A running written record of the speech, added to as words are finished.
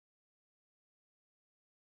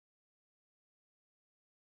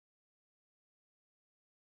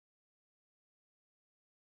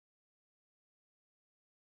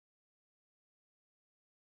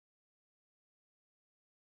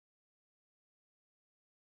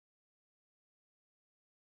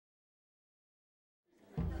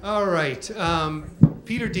All right.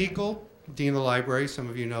 Peter Deacle, Dean of the Library, some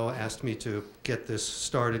of you know, asked me to get this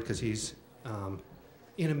started because he's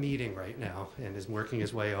in a meeting right now and is working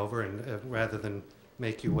his way over. And rather than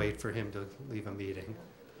make you wait for him to leave a meeting,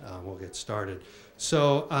 we'll get started.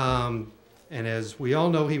 So, and as we all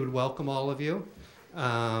know, he would welcome all of you,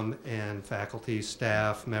 and faculty,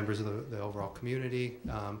 staff, members of the overall community,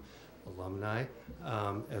 alumni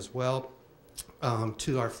as well.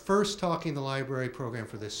 To our first Talking the Library program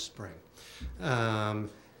for this spring.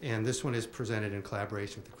 And this one is presented in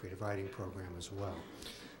collaboration with the Creative Writing Program as well.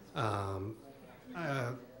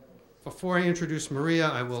 Before I introduce Maria,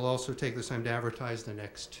 I will also take this time to advertise the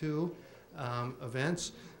next two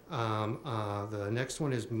events. The next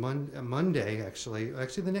one is Monday, actually.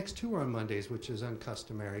 Actually, the next two are on Mondays, which is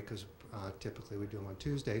uncustomary because typically we do them on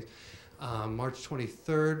Tuesdays. March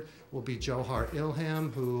 23rd will be Johar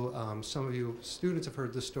Ilham, who some of you students have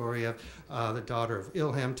heard the story of, the daughter of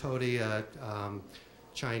Ilham Tohti, a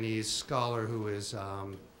Chinese scholar who is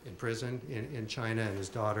in prison in China, and his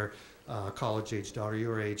daughter, college-age daughter,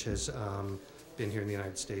 your age, has been here in the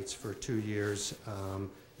United States for 2 years,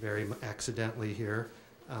 very accidentally here,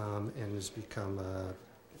 and has become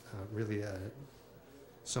really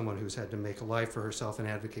someone who's had to make a life for herself and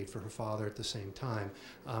advocate for her father at the same time.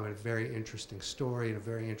 And a very interesting story, and a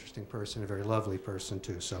very interesting person, a very lovely person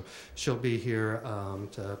too. So she'll be here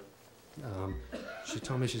she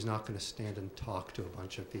told me she's not going to stand and talk to a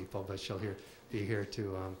bunch of people, but she'll be here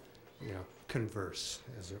to converse,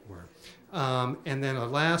 as it were. And then our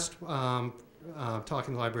last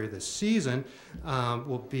Talking the Library this season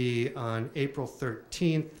will be on April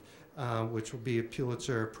 13th, which will be a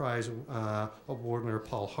Pulitzer Prize Award winner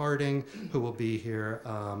Paul Harding, who will be here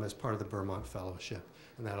as part of the Vermont Fellowship.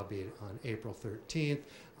 And that'll be on April 13th.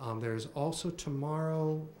 There's also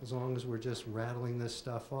tomorrow, as long as we're just rattling this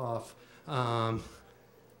stuff off, Panel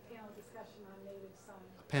discussion on Native Son.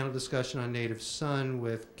 A panel discussion on Native Son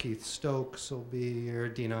with Keith Stokes will be here,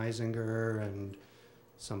 Dean Eisinger, and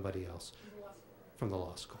somebody else from the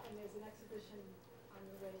law school. And there's an exhibition on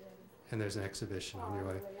your way in. And there's an exhibition on your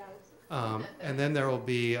way. And then there will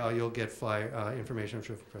be, you'll get information, I'm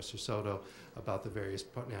sure, from Professor Soto about the various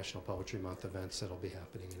National Poetry Month events that will be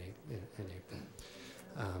happening in April.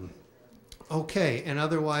 Okay, and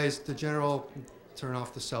otherwise, the general turn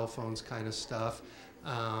off the cell phones kind of stuff,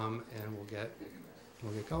 and we'll get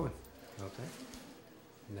going. Okay.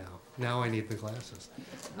 Now I need the glasses.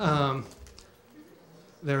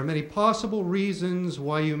 There are many possible reasons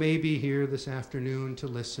why you may be here this afternoon to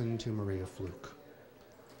listen to Maria Flook.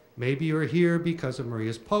 Maybe you're here because of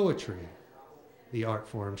Maria's poetry, the art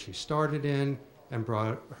form she started in and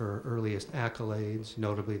brought her earliest accolades,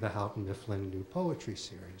 notably the Houghton Mifflin New Poetry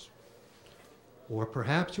Series. Or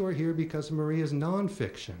perhaps you're here because of Maria's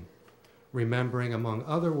nonfiction, remembering among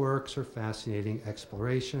other works her fascinating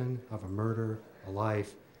exploration of a murder, a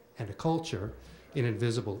life, and a culture in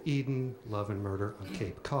Invisible Eden, Love and Murder on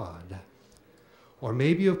Cape Cod. Or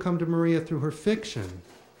maybe you've come to Maria through her fiction,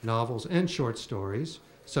 novels and short stories,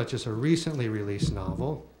 such as her recently released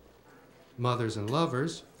novel, Mothers and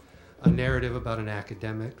Lovers, a narrative about an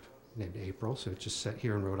academic named April, so it's just set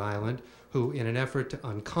here in Rhode Island, who, in an effort to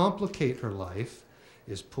uncomplicate her life,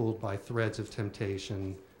 is pulled by threads of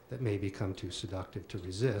temptation that may become too seductive to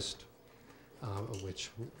resist,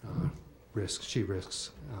 which she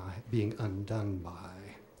risks being undone by.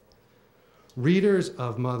 Readers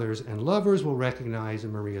of Mothers and Lovers will recognize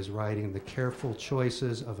in Maria's writing the careful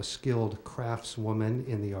choices of a skilled craftswoman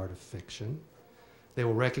in the art of fiction. They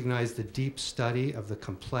will recognize the deep study of the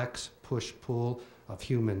complex push-pull of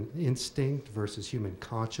human instinct versus human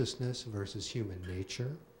consciousness versus human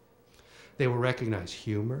nature. They will recognize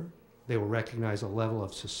humor. They will recognize a level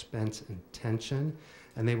of suspense and tension,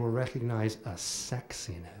 and they will recognize a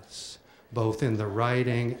sexiness, both in the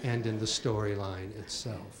writing and in the storyline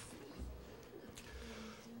itself.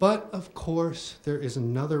 But of course, there is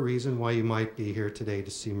another reason why you might be here today to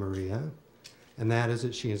see Maria, and that is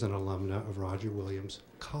that she is an alumna of Roger Williams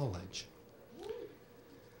College.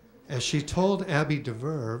 As she told Abby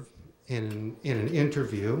DeVerve in an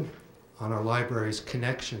interview on our library's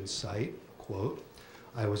Connections site, quote,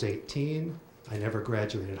 "I was 18, I never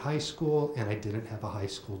graduated high school, and I didn't have a high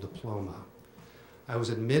school diploma. I was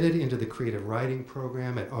admitted into the creative writing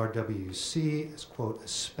program at RWC as, quote, a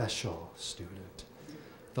special student.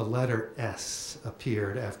 The letter S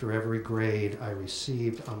appeared after every grade I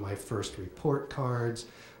received on my first report cards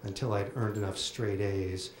until I'd earned enough straight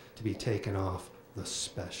A's to be taken off the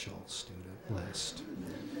special student list.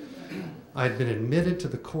 I'd been admitted to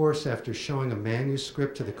the course after showing a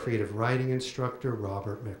manuscript to the creative writing instructor,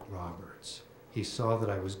 Robert McRoberts. He saw that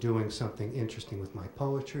I was doing something interesting with my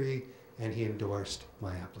poetry, and he endorsed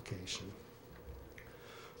my application.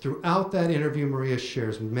 Throughout that interview, Maria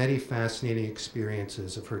shares many fascinating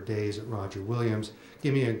experiences of her days at Roger Williams,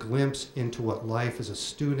 giving a glimpse into what life as a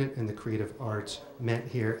student in the creative arts meant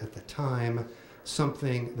here at the time,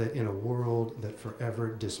 something that in a world that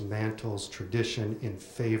forever dismantles tradition in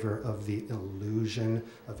favor of the illusion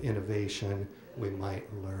of innovation, we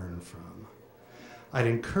might learn from. I'd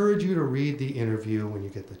encourage you to read the interview when you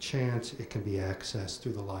get the chance. It can be accessed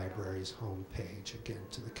through the library's homepage, again,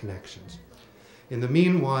 to the connections. In the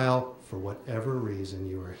meanwhile, for whatever reason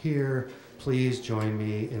you are here, please join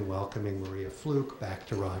me in welcoming Maria Flook back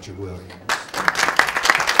to Roger Williams.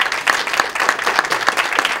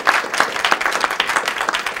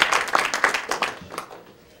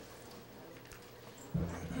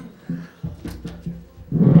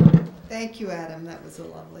 Thank you, Adam. That was a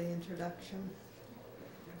lovely introduction.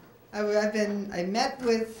 I met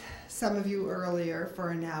with some of you earlier for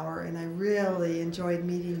an hour, and I really enjoyed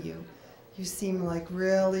meeting you. You seem like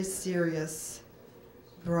really serious,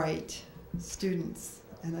 bright students,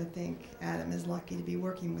 and I think Adam is lucky to be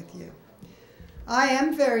working with you. I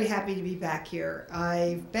am very happy to be back here.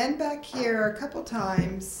 I've been back here a couple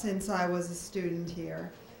times since I was a student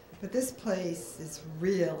here, but this place has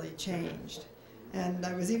really changed. And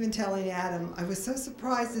I was even telling Adam, I was so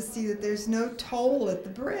surprised to see that there's no toll at the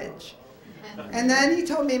bridge. And then he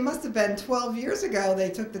told me it must have been 12 years ago they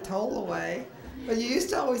took the toll away. But you used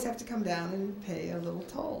to always have to come down and pay a little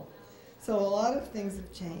toll. So a lot of things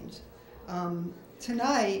have changed.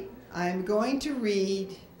 Tonight, I'm going to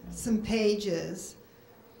read some pages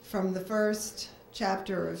from the first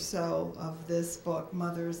chapter or so of this book,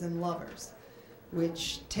 Mothers and Lovers,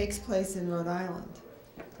 which takes place in Rhode Island.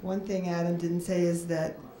 One thing Adam didn't say is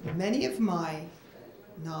that many of my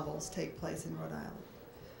novels take place in Rhode Island.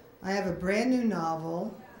 I have a brand new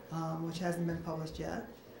novel, which hasn't been published yet,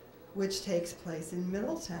 which takes place in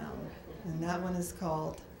Middletown, and that one is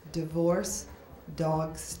called Divorce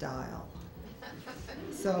Dog Style.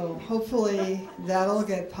 So hopefully that'll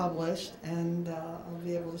get published, and I'll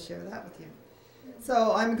be able to share that with you.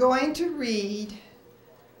 So I'm going to read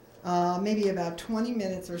maybe about 20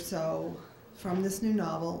 minutes or so from this new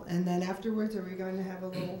novel, and then afterwards we're going to have a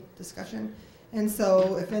little discussion. And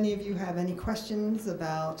so if any of you have any questions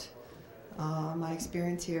about my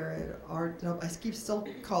experience here at I still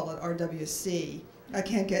call it RWC. I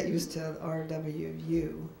can't get used to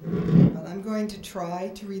RWU, but I'm going to try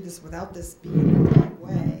to read this without this being in my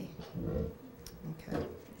way. Okay,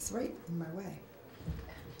 it's right in my way.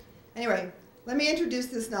 Anyway, let me introduce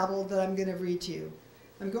this novel that I'm going to read to you.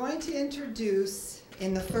 I'm going to introduce,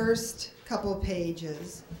 in the first couple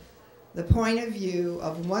pages, the point of view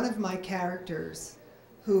of one of my characters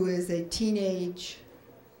who is a teenage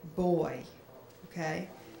boy, okay?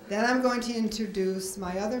 Then I'm going to introduce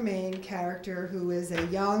my other main character who is a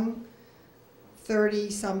young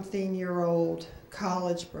 30-something-year-old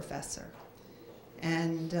college professor.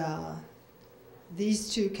 And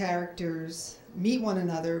these two characters meet one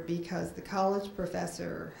another because the college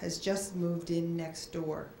professor has just moved in next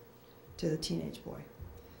door to the teenage boy.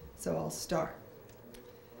 So I'll start.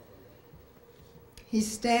 He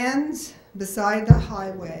stands beside the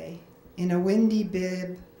highway in a windy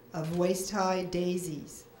bib of waist-high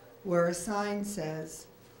daisies where a sign says,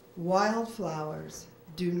 "Wildflowers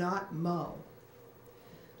do not mow."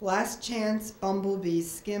 Last chance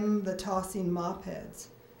bumblebees skim the tossing mop heads,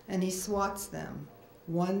 and he swats them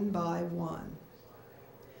one by one.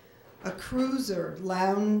 A cruiser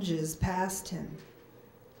lounges past him.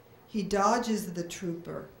 He dodges the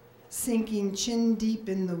trooper, sinking chin deep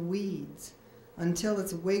in the weeds until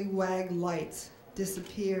its wig-wag lights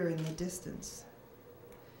disappear in the distance.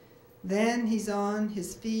 Then he's on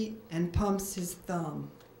his feet and pumps his thumb.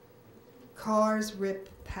 Cars rip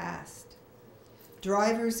past.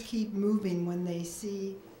 Drivers keep moving when they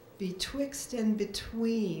see "betwixt and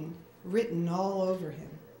between" written all over him.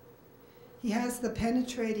 He has the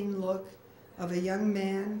penetrating look of a young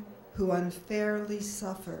man who unfairly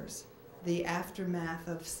suffers the aftermath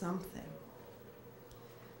of something.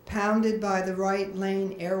 Pounded by the right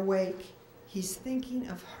lane airwake, he's thinking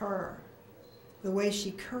of her, the way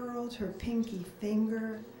she curled her pinky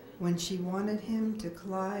finger when she wanted him to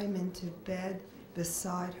climb into bed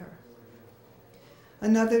beside her.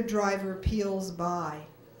 Another driver peels by,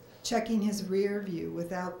 checking his rear view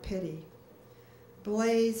without pity.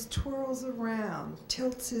 Blaze twirls around,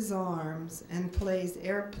 tilts his arms, and plays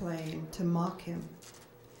airplane to mock him.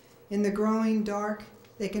 In the growing dark,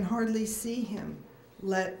 they can hardly see him,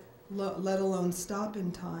 let alone stop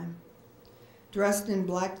in time. Dressed in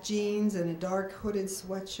black jeans and a dark hooded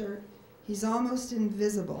sweatshirt, He's almost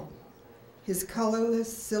invisible, his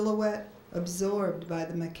colorless silhouette absorbed by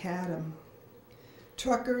the macadam.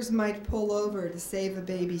 Truckers might pull over to save a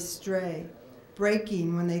baby stray,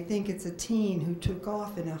 braking when they think it's a teen who took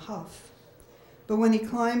off in a huff. But when he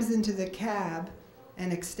climbs into the cab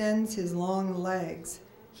and extends his long legs,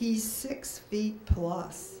 he's 6 feet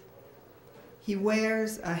plus. He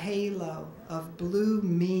wears a halo of blue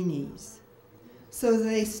meanies. So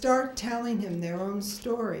they start telling him their own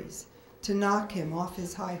stories to knock him off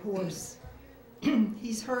his high horse.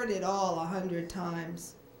 He's heard it all 100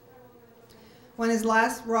 times. When his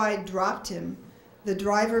last ride dropped him, the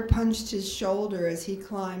driver punched his shoulder as he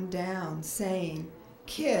climbed down, saying,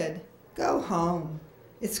 "Kid, go home.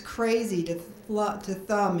 It's crazy to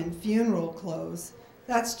thumb in funeral clothes.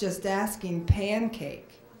 That's just asking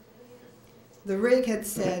pancake." The rig had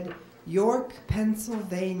said, "York,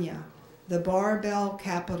 Pennsylvania, the barbell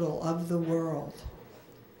capital of the world."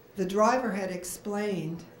 The driver had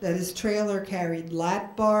explained that his trailer carried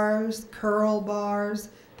lat bars, curl bars,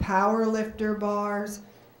 power lifter bars,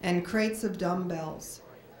 and crates of dumbbells.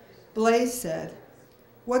 Blaze said,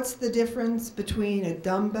 "What's the difference between a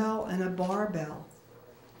dumbbell and a barbell?"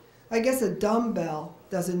 I guess a dumbbell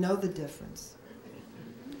doesn't know the difference.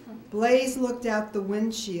 Blaze looked out the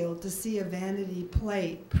windshield to see a vanity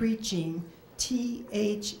plate preaching THNKGOD.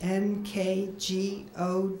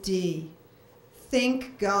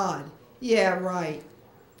 Thank God. Yeah, right.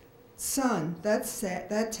 Son, that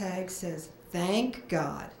tag says, "Thank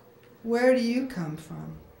God." Where do you come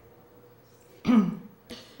from?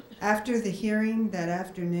 After the hearing that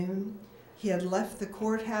afternoon, he had left the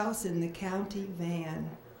courthouse in the county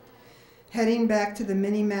van. Heading back to the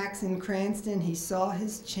Minimax in Cranston, he saw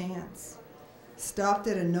his chance. Stopped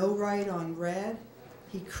at a no right on red,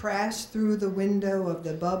 he crashed through the window of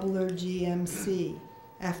the Bubbler GMC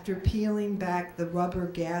after peeling back the rubber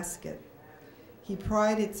gasket. He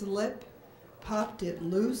pried its lip, popped it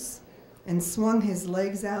loose, and swung his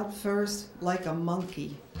legs out first like a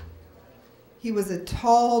monkey. He was a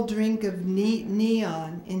tall drink of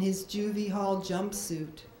neon in his juvie hall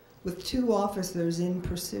jumpsuit, with 2 officers in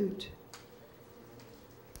pursuit.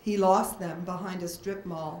 He lost them behind a strip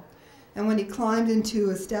mall, and when he climbed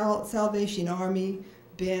into a Salvation Army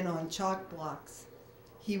bin on chalk blocks,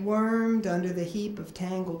 he wormed under the heap of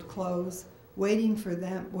tangled clothes, waiting for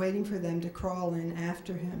them to crawl in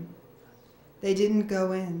after him. They didn't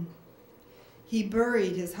go in. He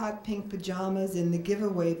buried his hot pink pajamas in the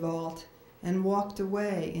giveaway vault and walked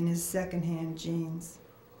away in his secondhand jeans.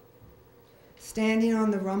 Standing on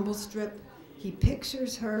the rumble strip, he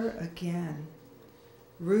pictures her again.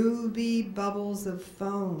 Ruby bubbles of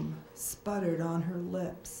foam sputtered on her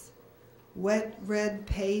lips. Wet red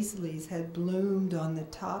paisleys had bloomed on the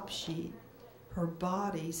top sheet, her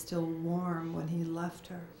body still warm when he left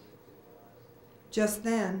her. Just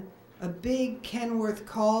then, a big Kenworth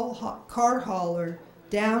car hauler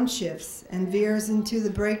downshifts and veers into the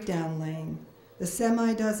breakdown lane. The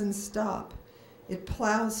semi doesn't stop. It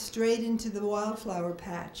plows straight into the wildflower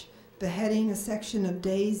patch, beheading a section of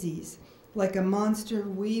daisies, like a monster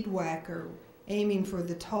weed whacker aiming for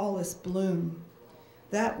the tallest bloom.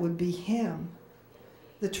 That would be him.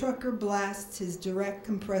 The trucker blasts his direct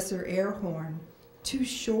compressor air horn, 2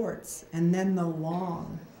 shorts and then the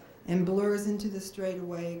long, and blurs into the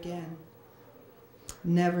straightaway again,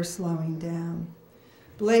 never slowing down.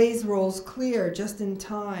 Blaze rolls clear just in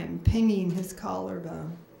time, pinging his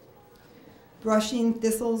collarbone. Brushing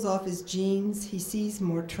thistles off his jeans, he sees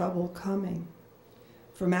more trouble coming.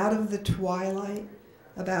 From out of the twilight,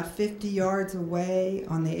 about 50 yards away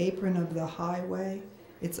on the apron of the highway,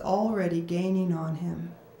 it's already gaining on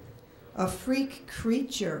him. A freak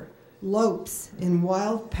creature lopes in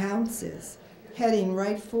wild pounces, heading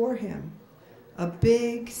right for him. A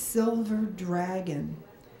big silver dragon,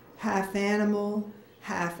 half animal,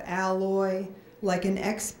 half alloy, like an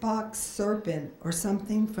Xbox serpent or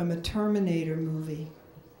something from a Terminator movie.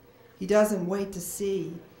 He doesn't wait to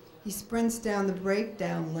see. He sprints down the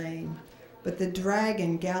breakdown lane, but the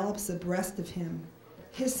dragon gallops abreast of him,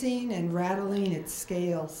 hissing and rattling its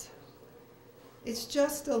scales. It's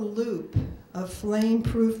just a loop of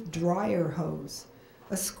flame-proof dryer hose,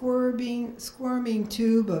 a squirming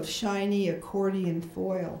tube of shiny accordion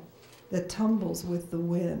foil that tumbles with the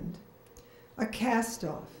wind. A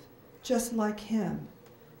cast-off, just like him,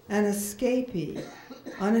 an escapee,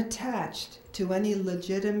 unattached to any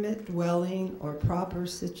legitimate dwelling or proper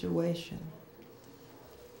situation.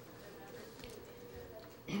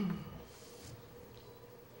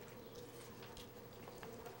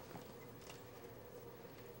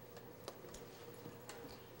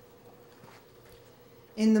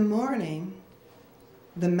 In the morning,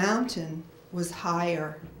 The mountain was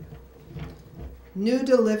higher. New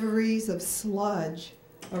deliveries of sludge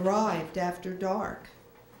arrived after dark.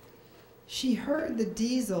 She heard the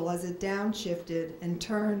diesel as it downshifted and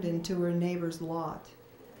turned into her neighbor's lot.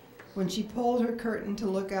 When she pulled her curtain to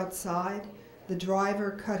look outside, the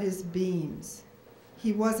driver cut his beams.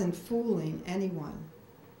 He wasn't fooling anyone.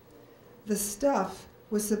 The stuff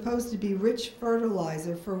was supposed to be rich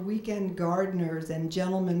fertilizer for weekend gardeners and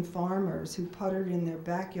gentlemen farmers who puttered in their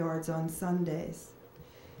backyards on Sundays.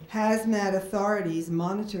 Hazmat authorities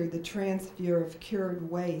monitored the transfer of cured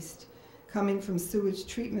waste coming from sewage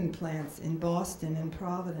treatment plants in Boston and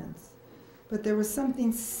Providence. But there was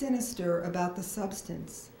something sinister about the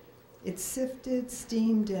substance. It sifted,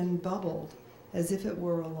 steamed, and bubbled as if it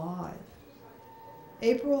were alive.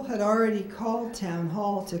 April had already called town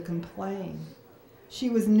hall to complain. She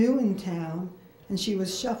was new in town, and she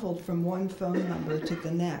was shuffled from one phone number to the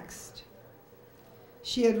next.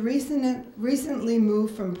 She had recently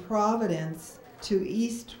moved from Providence to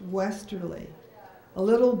East Westerly, a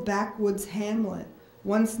little backwoods hamlet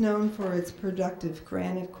once known for its productive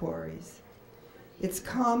granite quarries. Its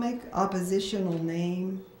comic oppositional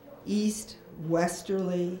name, East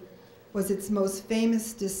Westerly, was its most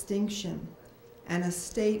famous distinction and a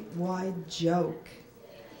statewide joke.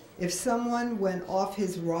 If someone went off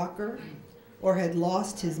his rocker or had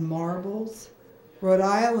lost his marbles, Rhode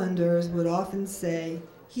Islanders would often say,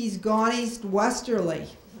 "He's gone East Westerly."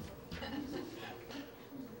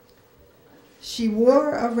 She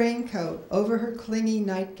wore a raincoat over her clingy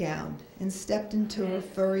nightgown and stepped into her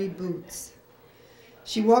furry boots.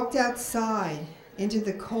 She walked outside into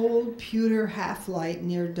the cold pewter half-light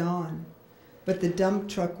near dawn, but the dump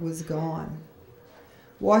truck was gone.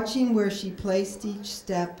 Watching where she placed each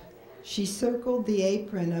step, she circled the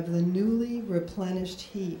apron of the newly replenished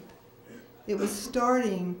heap. It was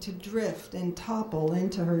starting to drift and topple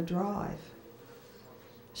into her drive.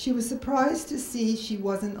 She was surprised to see she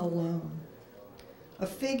wasn't alone. A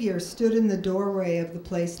figure stood in the doorway of the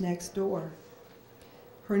place next door.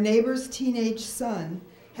 Her neighbor's teenage son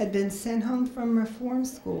had been sent home from reform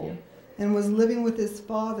school and was living with his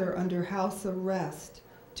father under house arrest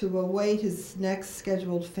to await his next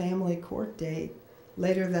scheduled family court date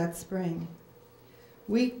later that spring.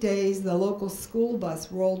 Weekdays, the local school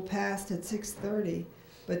bus rolled past at 6:30,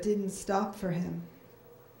 but didn't stop for him.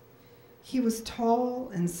 He was tall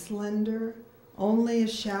and slender, only a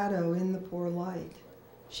shadow in the poor light.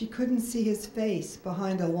 She couldn't see his face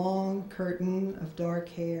behind a long curtain of dark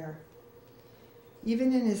hair.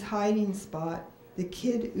 Even in his hiding spot, the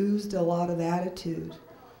kid oozed a lot of attitude.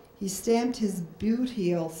 He stamped his boot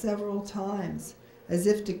heel several times, as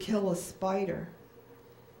if to kill a spider.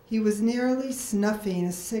 He was nearly snuffing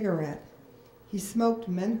a cigarette. He smoked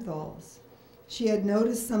menthols. She had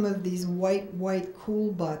noticed some of these white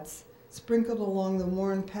cool butts sprinkled along the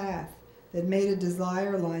worn path that made a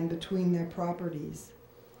desire line between their properties.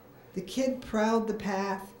 The kid prowled the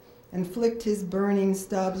path and flicked his burning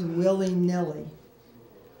stubs willy-nilly.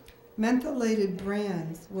 Mentholated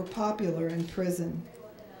brands were popular in prison.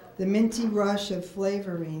 The minty rush of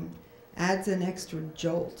flavoring adds an extra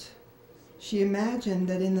jolt. She imagined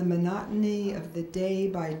that in the monotony of the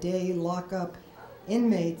day-by-day lockup,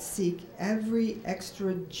 inmates seek every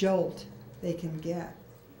extra jolt they can get.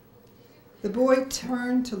 The boy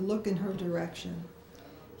turned to look in her direction.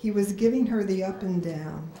 He was giving her the up and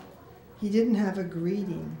down. He didn't have a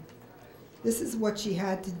greeting. This is what she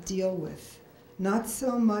had to deal with, not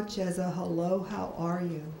so much as a hello, how are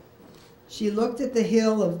you? She looked at the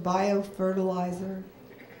hill of biofertilizer.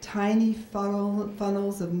 Tiny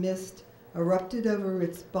funnels of mist erupted over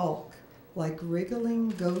its bulk like wriggling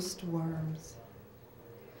ghost worms.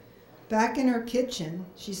 Back in her kitchen,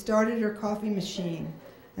 she started her coffee machine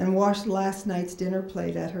and washed last night's dinner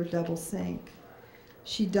plate at her double sink.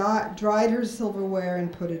 She dried her silverware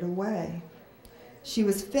and put it away. She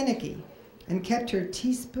was finicky and kept her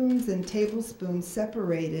teaspoons and tablespoons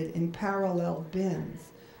separated in parallel bins,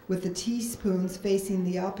 with the teaspoons facing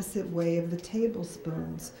the opposite way of the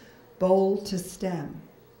tablespoons, bowl to stem.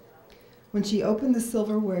 When she opened the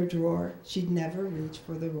silverware drawer, she'd never reach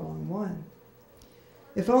for the wrong one.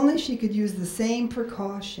 If only she could use the same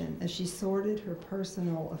precaution as she sorted her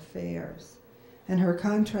personal affairs, and her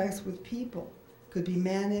contracts with people could be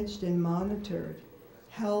managed and monitored,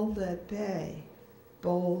 held at bay,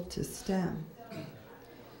 bowl to stem.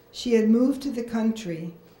 She had moved to the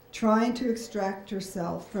country, trying to extract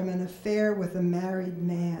herself from an affair with a married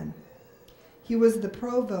man. He was the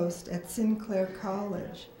provost at Sinclair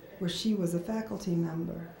College, where she was a faculty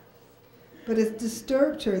member. But it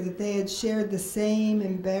disturbed her that they had shared the same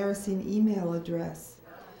embarrassing email address,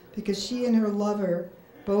 because she and her lover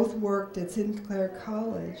Both worked at Sinclair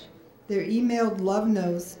College. Their emailed love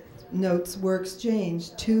notes were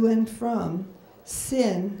exchanged to and from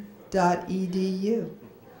sin.edu.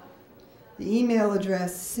 The email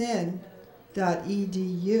address sin.edu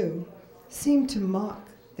seemed to mock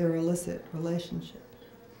their illicit relationship.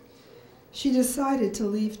 She decided to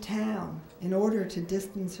leave town in order to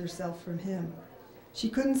distance herself from him. She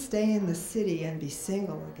couldn't stay in the city and be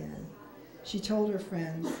single again. She told her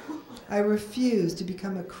friends, "I refuse to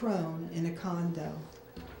become a crone in a condo."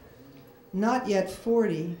 Not yet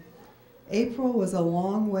 40, April was a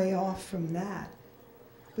long way off from that.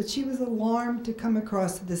 But she was alarmed to come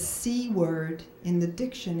across the C word in the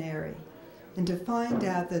dictionary and to find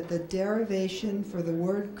out that the derivation for the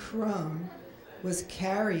word crone was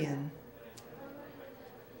carrion.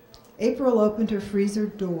 April opened her freezer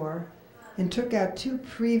door and took out 2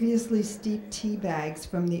 previously steeped tea bags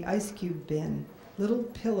from the ice cube bin, little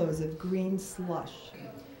pillows of green slush.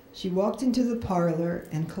 She walked into the parlor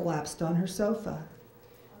and collapsed on her sofa.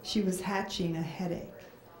 She was hatching a headache.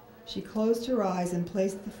 She closed her eyes and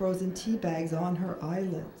placed the frozen tea bags on her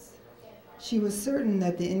eyelids. She was certain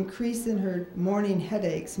that the increase in her morning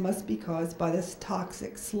headaches must be caused by this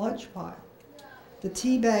toxic sludge pile. The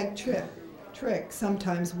tea bag trick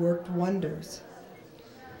sometimes worked wonders.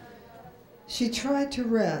 She tried to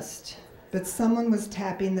rest, but someone was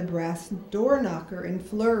tapping the brass door knocker in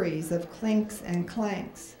flurries of clinks and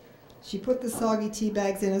clanks. She put the soggy tea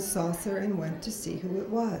bags in a saucer and went to see who it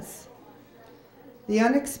was. The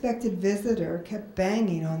unexpected visitor kept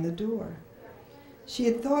banging on the door. She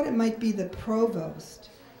had thought it might be the provost,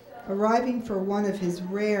 arriving for one of his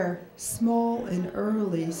rare, small and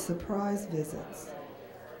early surprise visits.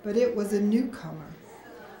 But it was a newcomer.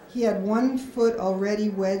 He had 1 foot already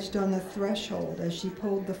wedged on the threshold as she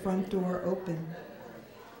pulled the front door open.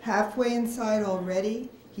 Halfway inside already,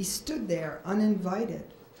 he stood there uninvited.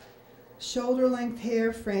 Shoulder-length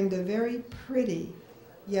hair framed a very pretty,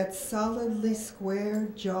 yet solidly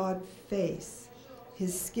square-jawed face.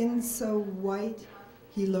 His skin so white,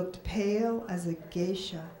 he looked pale as a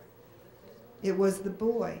geisha. It was the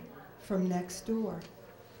boy from next door.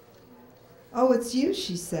 "Oh, it's you,"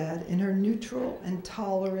 she said, in her neutral and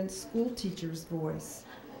tolerant schoolteacher's voice.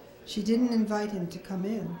 She didn't invite him to come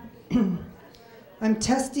in. "I'm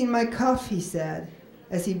testing my cuff," he said,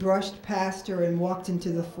 as he brushed past her and walked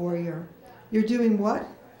into the foyer. "You're doing what?"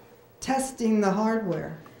 "Testing the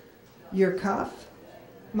hardware." "Your cuff?"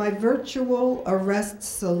 "My virtual arrest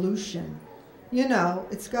solution. You know,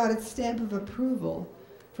 it's got its stamp of approval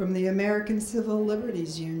from the American Civil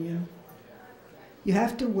Liberties Union." "You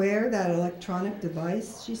have to wear that electronic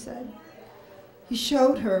device," she said. He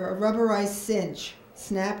showed her a rubberized cinch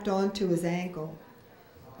snapped onto his ankle.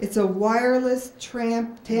 "It's a wireless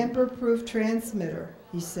tamper-proof transmitter,"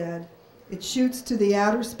 he said. "It shoots to the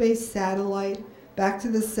outer space satellite, back to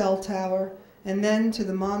the cell tower, and then to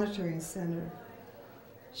the monitoring center."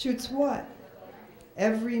 "Shoots what?"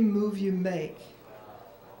 "Every move you make."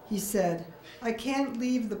 He said, "I can't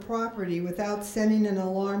leave the property without sending an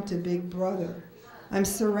alarm to Big Brother. I'm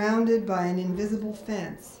surrounded by an invisible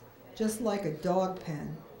fence, just like a dog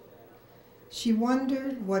pen." She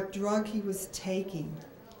wondered what drug he was taking,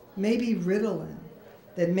 maybe Ritalin,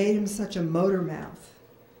 that made him such a motor mouth.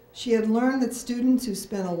 She had learned that students who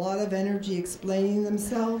spend a lot of energy explaining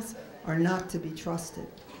themselves are not to be trusted.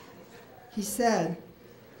 He said,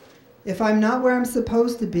 "If I'm not where I'm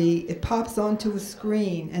supposed to be, it pops onto a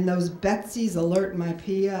screen and those Betsy's alert my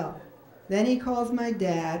PO. Then he calls my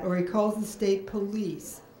dad or he calls the state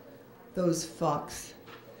police. Those fucks."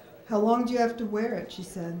 "How long do you have to wear it?" she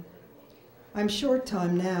said. "I'm short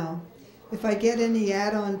time now. If I get any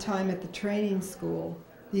add-on time at the training school,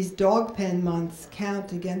 these dog pen months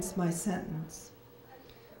count against my sentence."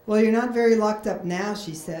 "Well, you're not very locked up now,"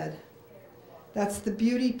 she said. "That's the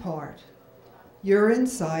beauty part. You're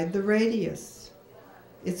inside the radius."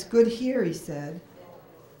 "It's good here," he said.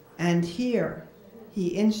 "And here." He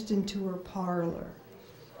inched into her parlor.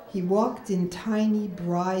 He walked in tiny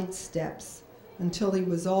bride steps until he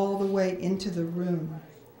was all the way into the room.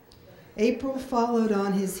 April followed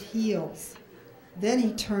on his heels. Then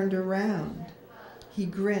he turned around. He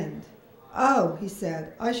grinned. "Oh," he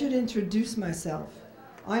said, "I should introduce myself.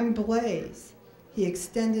 I'm Blaze." He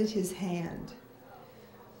extended his hand.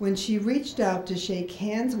 When she reached out to shake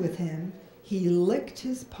hands with him, he licked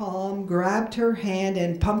his palm, grabbed her hand,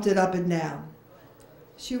 and pumped it up and down.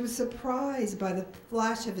 She was surprised by the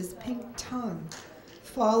flash of his pink tongue,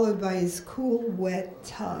 followed by his cool, wet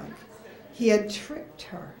tug. He had tricked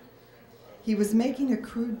her. He was making a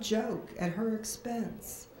crude joke at her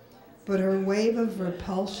expense, but her wave of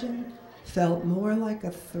repulsion felt more like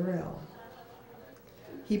a thrill.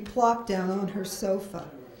 He plopped down on her sofa,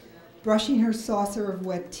 brushing her saucer of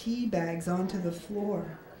wet tea bags onto the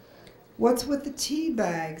floor. "What's with the tea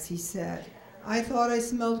bags?" he said. "I thought I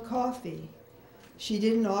smelled coffee." She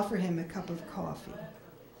didn't offer him a cup of coffee.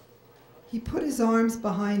 He put his arms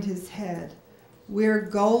behind his head. "We're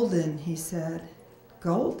golden," he said.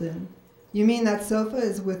 "Golden? You mean that sofa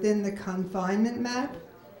is within the confinement map?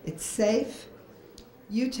 It's safe?"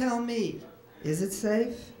 "You tell me, is it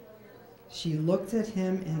safe?" She looked at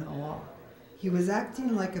him in awe. He was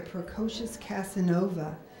acting like a precocious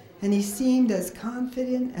Casanova, and he seemed as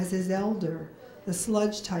confident as his elder, the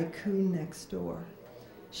sludge tycoon next door.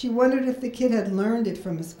 She wondered if the kid had learned it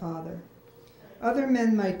from his father. Other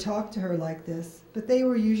men might talk to her like this, but they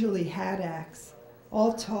were usually hat acts,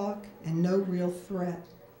 all talk and no real threat.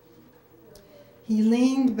 He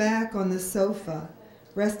leaned back on the sofa,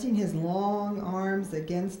 resting his long arms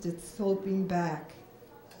against its sloping back.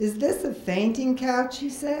 "Is this a fainting couch?" he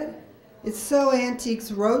said. "It's so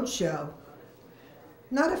Antiques Roadshow."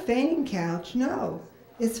 "Not a fainting couch, no.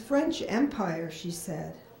 It's French Empire," she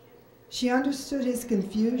said. She understood his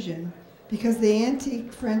confusion because the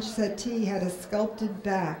antique French settee had a sculpted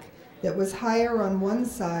back that was higher on one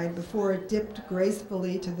side before it dipped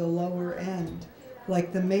gracefully to the lower end,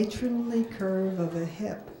 like the matronly curve of a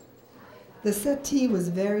hip. The settee was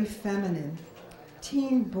very feminine.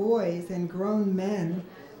 Teen boys and grown men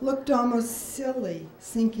looked almost silly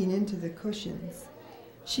sinking into the cushions.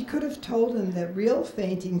 She could have told him that real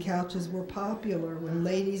fainting couches were popular when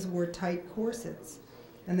ladies wore tight corsets,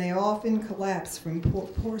 and they often collapsed from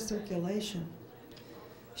poor circulation.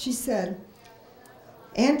 She said,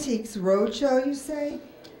 "Antiques Roadshow, you say?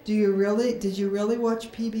 Did you really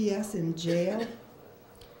watch PBS in jail?"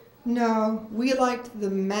 "No, we liked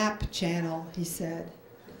the Map Channel," he said.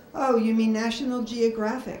 "Oh, you mean National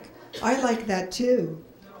Geographic? I like that too."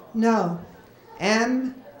 "No,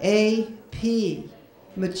 MAP,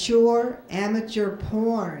 mature amateur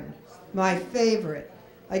porn, my favorite.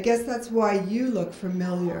 I guess that's why you look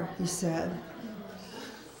familiar," he said.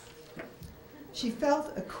 She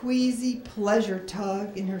felt a queasy pleasure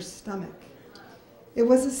tug in her stomach. It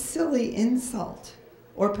was a silly insult,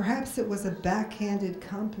 or perhaps it was a backhanded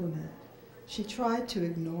compliment. She tried to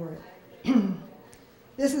ignore it.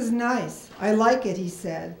 "This is nice. I like it," he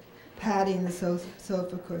said, patting the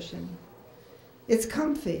sofa cushion. "It's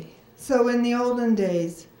comfy. So in the olden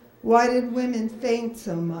days, why did women faint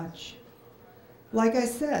so much?" "Like I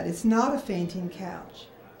said, it's not a fainting couch.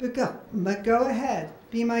 But go ahead,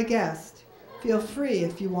 be my guest. Feel free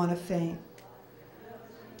if you want to faint."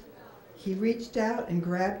 He reached out and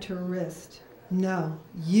grabbed her wrist. "No,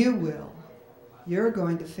 you will. You're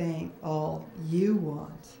going to faint all you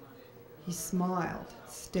want." He smiled,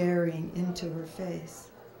 staring into her face.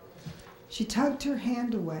 She tugged her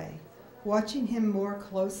hand away, watching him more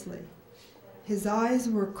closely. His eyes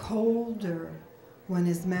were colder when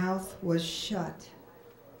his mouth was shut.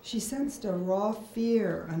 She sensed a raw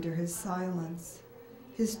fear under his silence.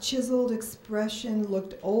 His chiseled expression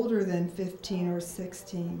looked older than 15 or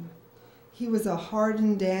 16. He was a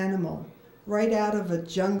hardened animal, right out of a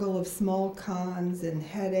jungle of small cons and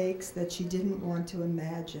headaches that she didn't want to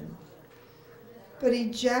imagine. But he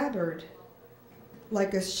jabbered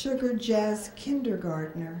like a sugar jazz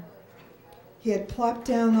kindergartner. He had plopped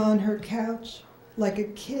down on her couch like a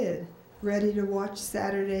kid ready to watch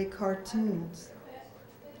Saturday cartoons.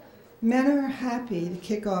 Men are happy to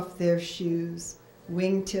kick off their shoes,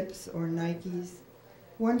 wingtips or Nikes.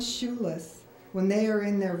 Once shoeless, when they are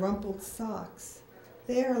in their rumpled socks,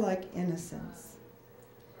 they are like innocents.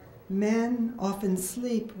 Men often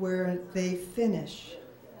sleep where they finish,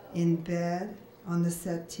 in bed, on the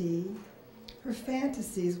settee. Her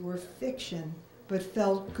fantasies were fiction, but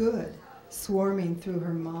felt good, swarming through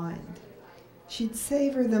her mind. She'd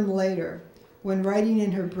savor them later, when writing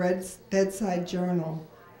in her bedside journal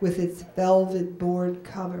with its velvet board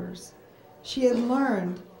covers. She had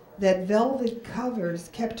learned that velvet covers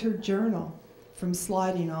kept her journal from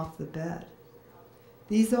sliding off the bed.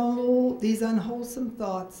 These unwholesome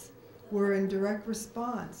thoughts were in direct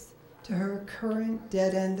response to her current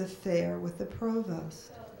dead-end affair with the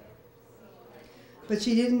provost. But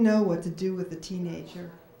she didn't know what to do with the teenager.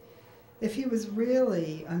 If he was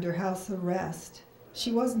really under house arrest,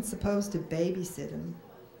 she wasn't supposed to babysit him.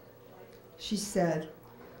 She said,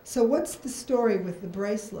 "So what's the story with the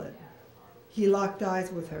bracelet?" He locked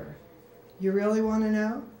eyes with her. "You really want to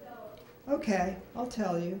know?" "Okay, I'll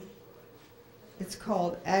tell you. It's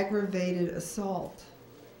called aggravated assault."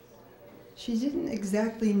 She didn't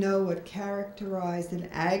exactly know what characterized an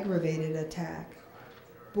aggravated attack.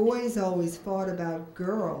 Boys always fought about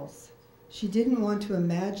girls. She didn't want to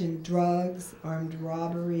imagine drugs, armed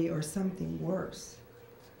robbery, or something worse.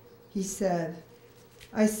 He said,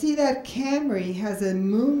 "I see that Camry has a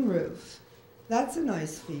moonroof. That's a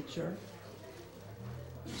nice feature."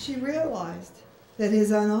 She realized that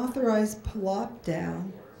his unauthorized plop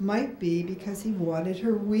down might be because he wanted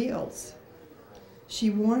her wheels. She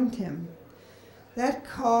warned him, "That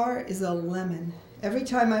car is a lemon. Every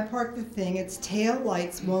time I park the thing, its tail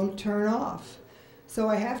lights won't turn off. So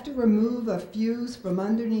I have to remove a fuse from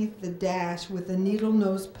underneath the dash with the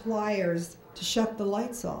needle-nose pliers to shut the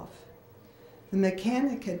lights off." The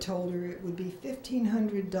mechanic had told her it would be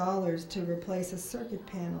 $1,500 to replace a circuit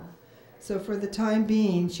panel, so for the time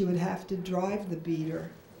being, she would have to drive the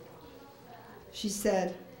beater. She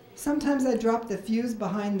said, "Sometimes I drop the fuse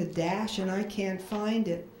behind the dash and I can't find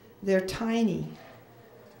it. They're tiny."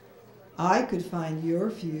 "I could find your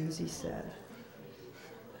fuse," he said.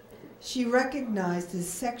 She recognized his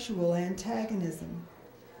sexual antagonism.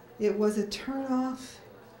 It was a turn-off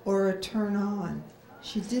or a turn-on.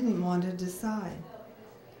 She didn't want to decide.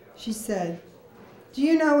 She said, "Do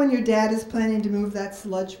you know when your dad is planning to move that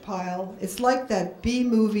sludge pile? It's like that B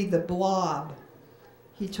movie, The Blob."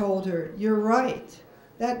 He told her, "You're right.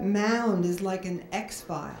 That mound is like an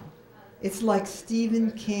X-file. It's like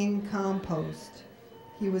Stephen King compost."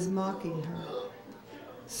 He was mocking her.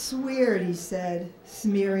 "Sweared," he said,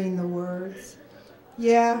 smearing the words.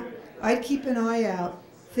 "Yeah, I'd keep an eye out.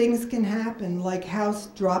 Things can happen, like house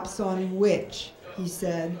drops on witch," he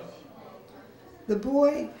said. The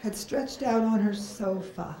boy had stretched out on her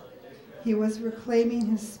sofa. He was reclaiming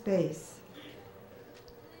his space.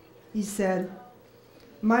 He said,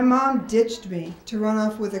 "My mom ditched me to run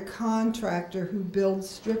off with a contractor who builds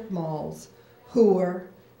strip malls. Whore,"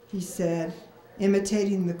 he said,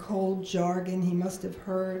 imitating the cold jargon he must have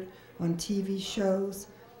heard on TV shows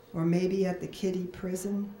or maybe at the kiddie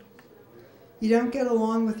prison. "You don't get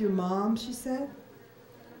along with your mom?" she said.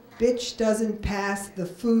 "Bitch doesn't pass the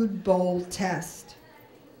food bowl test."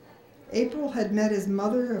 April had met his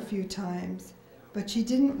mother a few times, but she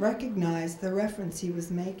didn't recognize the reference he was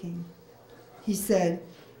making. He said,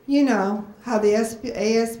 "You know how the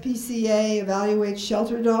ASPCA evaluates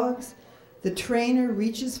shelter dogs? The trainer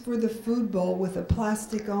reaches for the food bowl with a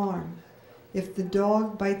plastic arm. If the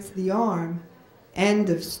dog bites the arm, end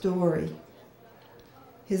of story."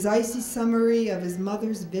 His icy summary of his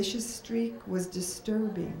mother's vicious streak was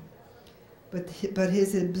disturbing, but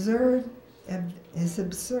his absurd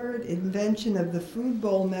invention of the food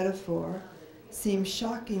bowl metaphor seemed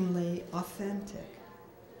shockingly authentic.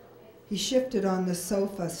 He shifted on the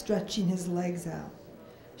sofa, stretching his legs out.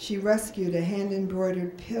 She rescued a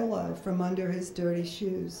hand-embroidered pillow from under his dirty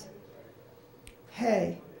shoes.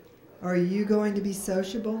 "Hey, are you going to be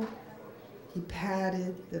sociable?" He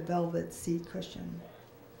patted the velvet seat cushion.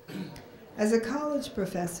 As a college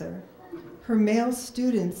professor, her male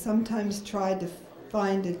students sometimes tried to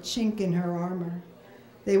find a chink in her armor.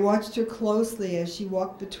 They watched her closely as she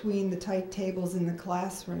walked between the tight tables in the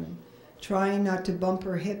classroom, trying not to bump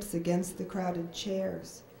her hips against the crowded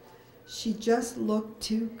chairs. She just looked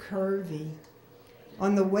too curvy.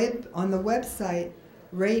 On the website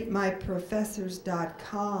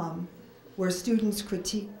ratemyprofessors.com, where students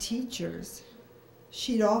critique teachers,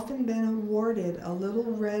 she'd often been awarded a little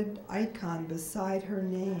red icon beside her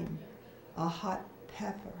name, a hot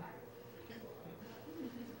pepper.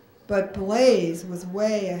 But Blaze was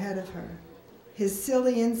way ahead of her. His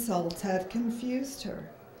silly insults had confused her,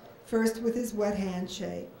 first with his wet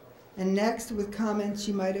handshake, and next with comments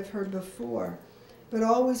she might have heard before, but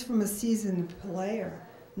always from a seasoned player,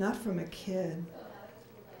 not from a kid.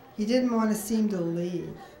 He didn't want to seem to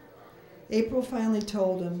leave. April finally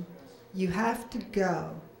told him, "You have to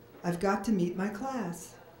go. I've got to meet my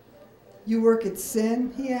class." "You work at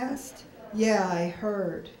SIN?" he asked. "Yeah, I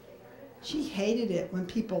heard." She hated it when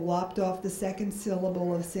people lopped off the second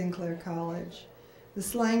syllable of Sinclair College. The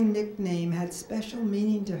slang nickname had special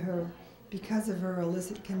meaning to her because of her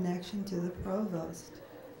illicit connection to the provost.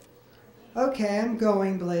 "Okay, I'm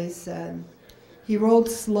going," Blaze said. He rolled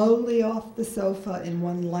slowly off the sofa in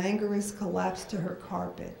one languorous collapse to her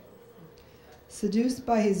carpet. Seduced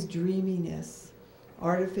by his dreaminess,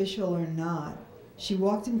 artificial or not, she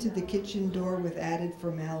walked into the kitchen door with added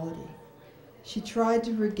formality. She tried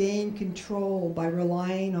to regain control by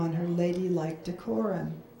relying on her ladylike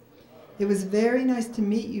decorum. "It was very nice to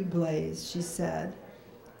meet you, Blaze," she said.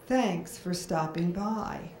 "Thanks for stopping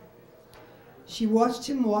by." She watched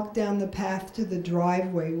him walk down the path to the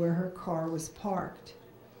driveway where her car was parked.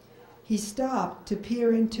 He stopped to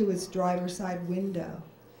peer into its driver's side window,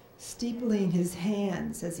 steepling his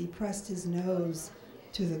hands as he pressed his nose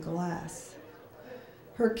to the glass.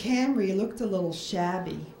 Her Camry looked a little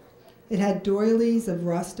shabby. It had doilies of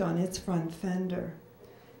rust on its front fender.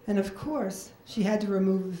 And of course, she had to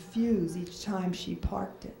remove a fuse each time she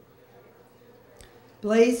parked it.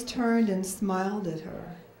 Blaze turned and smiled at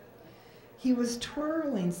her. He was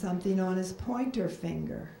twirling something on his pointer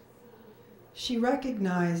finger. She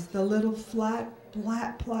recognized the little flat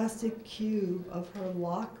black plastic cube of her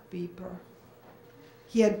lock beeper.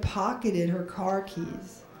 He had pocketed her car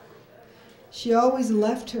keys. She always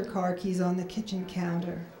left her car keys on the kitchen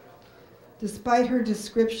counter. Despite her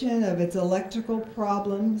description of its electrical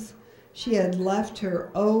problems, she had left her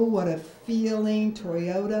 "oh, what a feeling"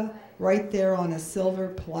 Toyota right there on a silver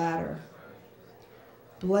platter.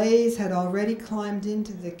 Blaze had already climbed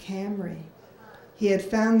into the Camry. He had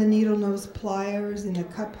found the needle nose pliers in the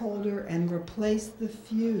cup holder and replaced the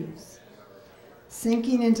fuse.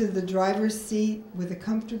 Sinking into the driver's seat with a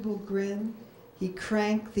comfortable grin, he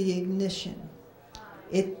cranked the ignition.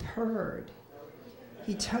 It purred.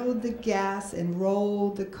 He towed the gas and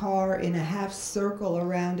rolled the car in a half circle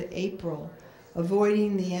around April,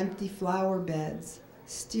 avoiding the empty flower beds,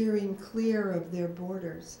 steering clear of their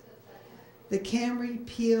borders. The Camry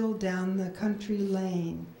peeled down the country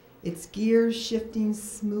lane, its gears shifting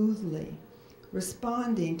smoothly,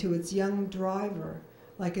 responding to its young driver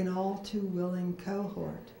like an all-too-willing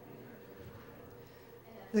cohort.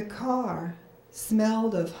 The car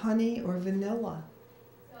smelled of honey or vanilla.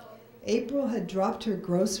 April had dropped her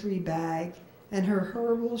grocery bag, and her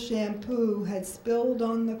herbal shampoo had spilled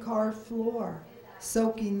on the car floor,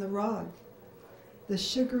 soaking the rug. The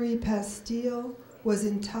sugary pastille was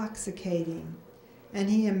intoxicating, and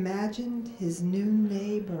he imagined his new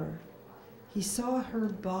neighbor. He saw her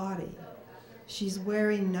body. She's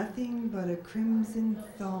wearing nothing but a crimson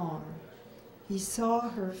thong. He saw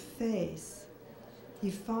her face. He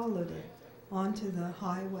followed it onto the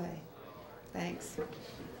highway. Thanks.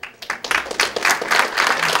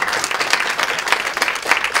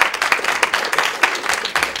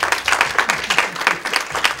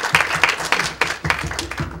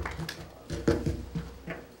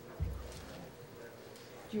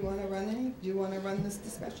 Do you want to run this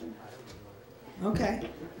discussion? Okay.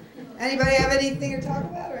 Anybody have anything to talk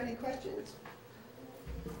about or any questions?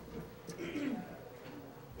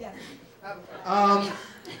 Yeah.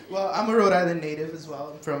 Well, I'm a Rhode Island native as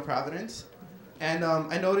well. I'm from Providence, and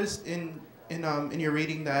I noticed in your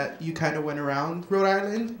reading that you kind of went around Rhode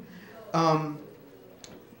Island.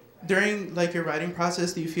 During like your writing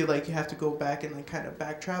process, do you feel like you have to go back and like kind of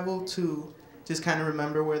back travel to just kind of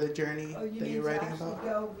remember where the journey that you're writing about?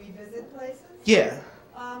 Go revisit places? Yeah.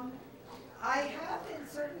 I have in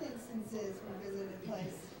certain instances revisited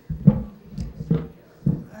places.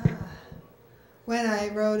 When I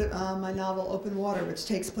wrote my novel Open Water, which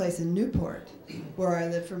takes place in Newport, where I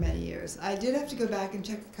lived for many years, I did have to go back and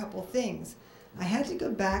check a couple things. I had to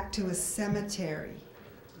go back to a cemetery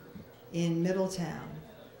in Middletown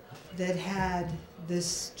that had the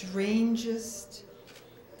strangest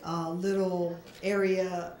little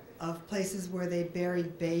area of places where they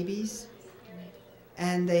buried babies.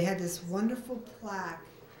 And they had this wonderful plaque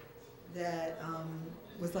that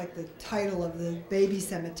was like the title of the baby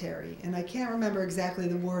cemetery. And I can't remember exactly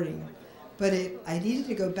the wording, but I needed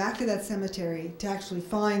to go back to that cemetery to actually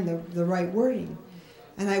find the right wording.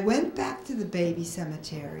 And I went back to the baby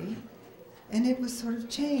cemetery, and it was sort of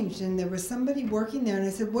changed. And there was somebody working there, and I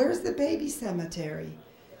said, "Where's the baby cemetery?"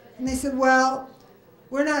 And they said, "Well,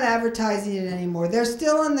 we're not advertising it anymore. They're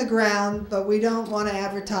still on the ground, but we don't want to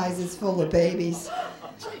advertise it's full of babies."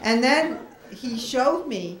 And then he showed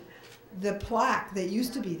me the plaque that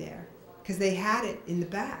used to be there, because they had it in the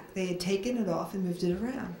back. They had taken it off and moved it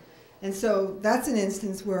around. And so that's an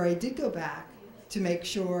instance where I did go back to make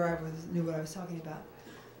sure I knew what I was talking about.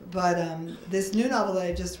 But this new novel that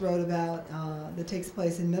I just wrote about that takes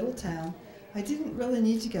place in Middletown, I didn't really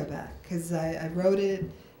need to go back, because I wrote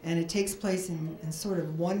it, and it takes place in sort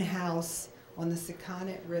of one house on the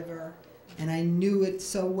Sakonnet River, and I knew it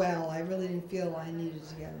so well, I really didn't feel I needed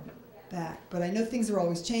to go back. But I know things are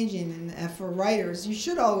always changing, and for writers, you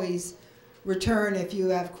should always return if you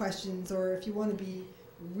have questions or if you want to be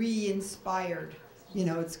re-inspired. You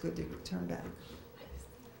know, it's good to return back.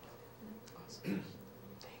 Awesome.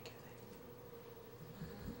 Thank you.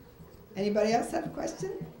 Anybody else have a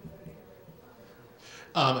question?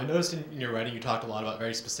 I noticed in your writing you talked a lot about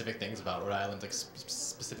very specific things about Rhode Island, like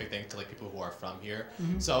specific things to like people who are from here.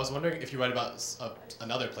 Mm-hmm. So I was wondering if you write about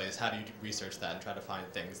another place, how do you research that and try to find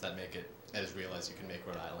things that make it as real as you can make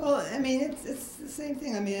Rhode Island? Well, I mean, it's the same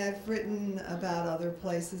thing. I mean, I've written about other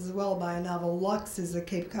places as well. My novel Lux is a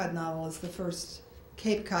Cape Cod novel. It's the first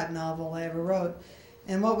Cape Cod novel I ever wrote.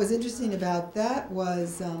 And what was interesting about that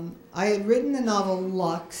was I had written the novel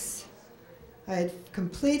Lux. I had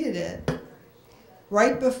completed it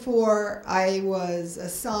right before I was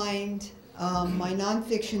assigned my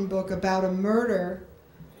nonfiction book about a murder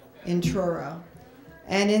in Truro.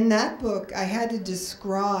 And in that book, I had to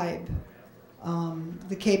describe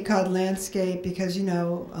the Cape Cod landscape because, you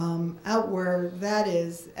know, out where that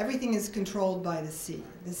is, everything is controlled by the sea.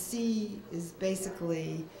 The sea is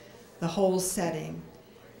basically the whole setting.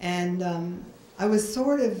 And I was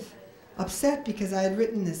sort of upset because I had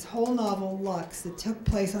written this whole novel, Lux, that took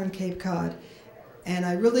place on Cape Cod, and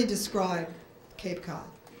I really described Cape Cod.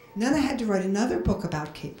 And then I had to write another book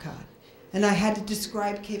about Cape Cod, and I had to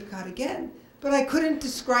describe Cape Cod again, but I couldn't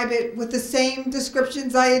describe it with the same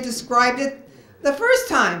descriptions I had described it the first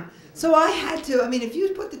time. So I had to, I mean, if you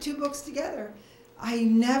put the two books together, I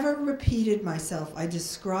never repeated myself. I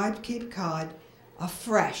described Cape Cod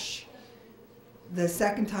afresh the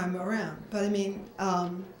second time around. But I mean,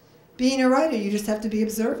 being a writer, you just have to be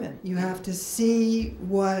observant. You have to see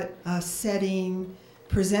what a setting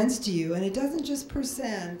presents to you. And it doesn't just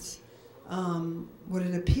present what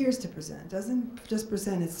it appears to present. It doesn't just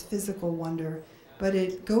present its physical wonder, but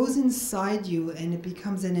it goes inside you and it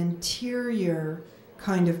becomes an interior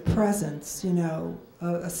kind of presence, you know,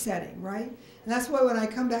 a setting, right? And that's why when I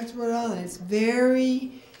come back to Rhode Island, it's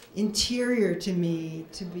very interior to me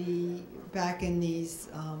to be back in these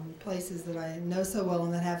places that I know so well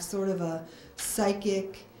and that have sort of a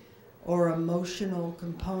psychic or emotional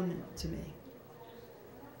component to me.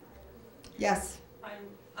 Yes?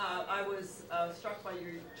 I was struck by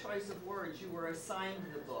your choice of words. You were assigned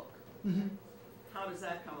the book. Mm-hmm. How does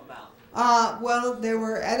that come about? Well, there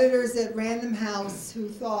were editors at Random House who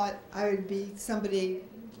thought I would be somebody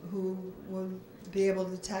who would be able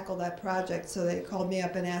to tackle that project, so they called me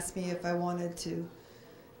up and asked me if I wanted to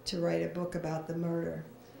write a book about the murder.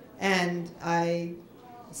 And I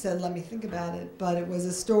said, let me think about it, but it was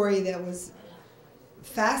a story that was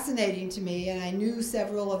fascinating to me, and I knew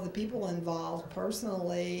several of the people involved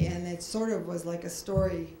personally, and it sort of was like a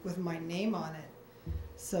story with my name on it.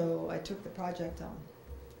 So I took the project on.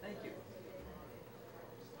 Thank you.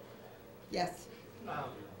 Yes?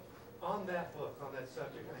 On that book, on that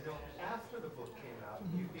subject, I know after the book came out,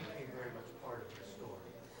 you became very much part of the story,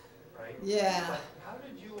 right? Yeah. But how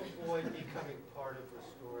did you avoid becoming part of the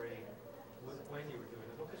story when you were doing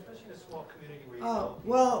the book, especially in a small community where you know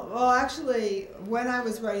people? Well, actually, when I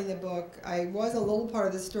was writing the book, I was a little part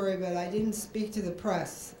of the story, but I didn't speak to the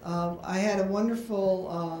press. I had a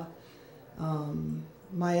wonderful,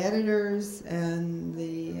 my editors and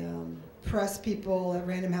the press people at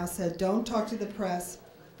Random House said, don't talk to the press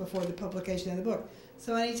before the publication of the book.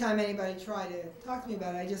 So anytime anybody tried to talk to me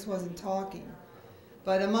about it, I just wasn't talking.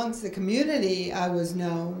 But amongst the community, I was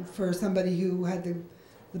known for somebody who had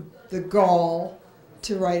the gall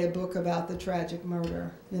to write a book about the tragic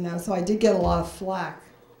murder, you know. So I did get a lot of flack,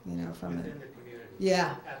 you know, from it. Within the community.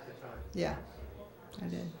 Yeah. At the time. Yeah, I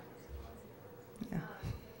did. Yeah.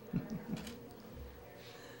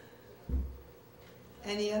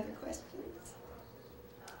 Any other questions?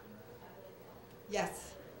 Yes.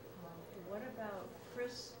 What about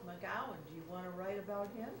Chris McGowan? Do you want to write about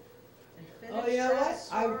him and finish Oh, you know that what?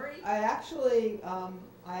 story?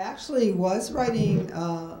 I actually was writing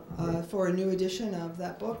for a new edition of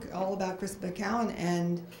that book, all about Chris McGowan,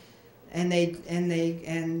 and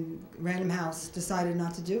Random House decided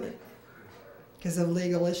not to do it because of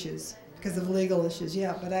legal issues.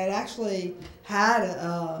 Yeah. But I actually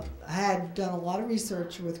had done a lot of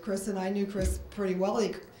research with Chris, and I knew Chris pretty well.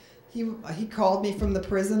 He called me from the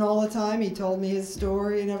prison all the time. He told me his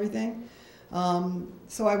story and everything.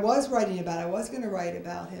 So I was writing about it. I was going to write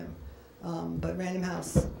about him. But Random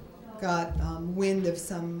House got wind of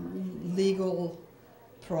some legal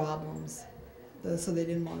problems, so they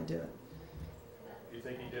didn't want to do it. You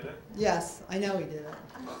think he did it? Yes, I know he did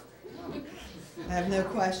it. I have no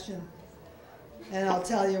question. And I'll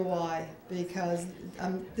tell you why. Because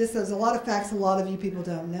there's a lot of facts a lot of you people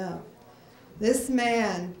don't know. This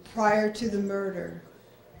man, prior to the murder,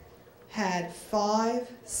 had 5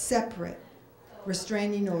 separate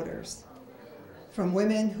restraining orders from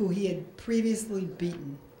women who he had previously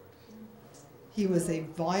beaten. He was a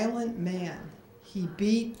violent man. He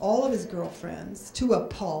beat all of his girlfriends to a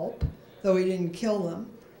pulp, though he didn't kill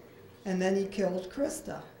them, and then he killed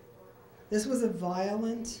Krista. This was a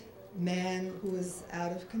violent man who was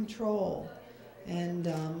out of control. And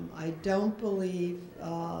I don't believe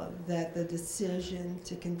that the decision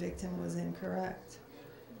to convict him was incorrect.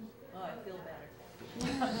 Oh, I feel better.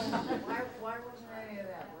 Why wasn't any of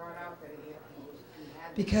that brought out that he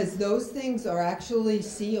had? Because those things are actually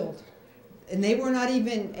sealed. and they were not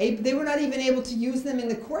even able to use them in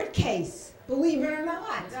the court case. Believe it or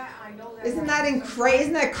not. I know that. Isn't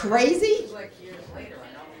that crazy? Like years later,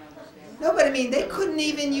 I don't remember. No, but I mean, they couldn't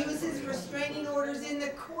even use his restraining orders in the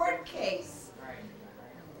court case.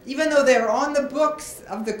 Even though they're on the books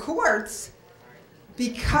of the courts,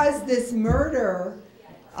 because this murder,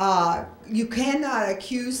 you cannot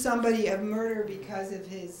accuse somebody of murder because of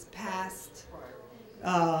his past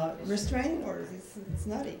restraining orders. It's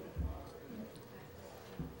nutty.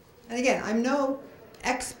 And again, I'm no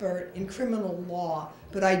expert in criminal law,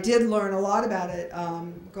 but I did learn a lot about it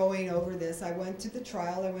going over this. I went to the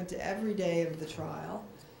trial. I went to every day of the trial,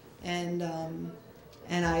 and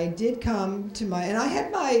I did come to and I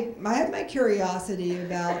had my curiosity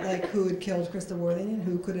about like who had killed Crystal Worthington,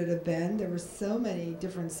 who could it have been. There were so many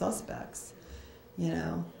different suspects, you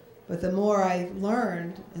know. But the more I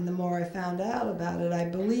learned and the more I found out about it, I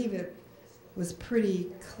believe it was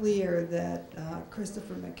pretty clear that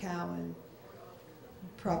Christopher McCowan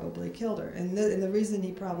probably killed her. And the reason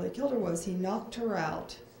he probably killed her was he knocked her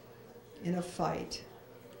out in a fight.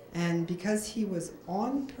 And because he was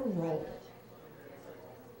on parole,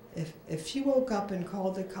 if she woke up and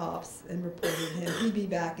called the cops and reported him, he'd be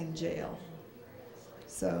back in jail.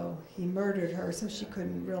 So he murdered her so she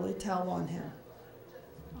couldn't really tell on him.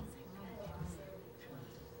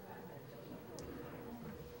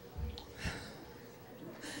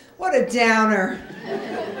 What a downer.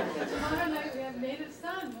 Tomorrow night we have Native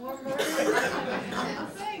Son, more murder.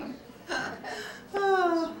 Sing.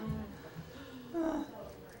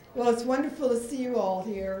 Well, it's wonderful to see you all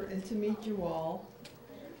here and to meet you all.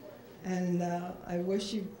 And I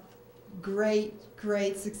wish you great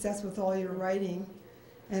success with all your writing.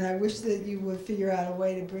 And I wish that you would figure out a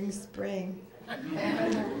way to bring spring.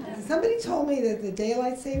 Somebody told me that the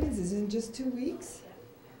daylight savings is in just 2 weeks.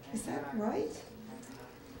 Is that right?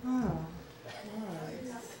 Oh, all right.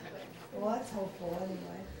 Well, that's hopeful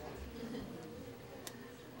anyway.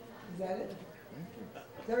 Is that it?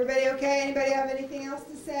 Is everybody okay? Anybody have anything else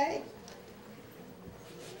to say?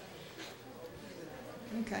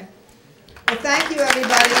 Okay. Well, thank you,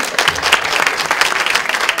 everybody.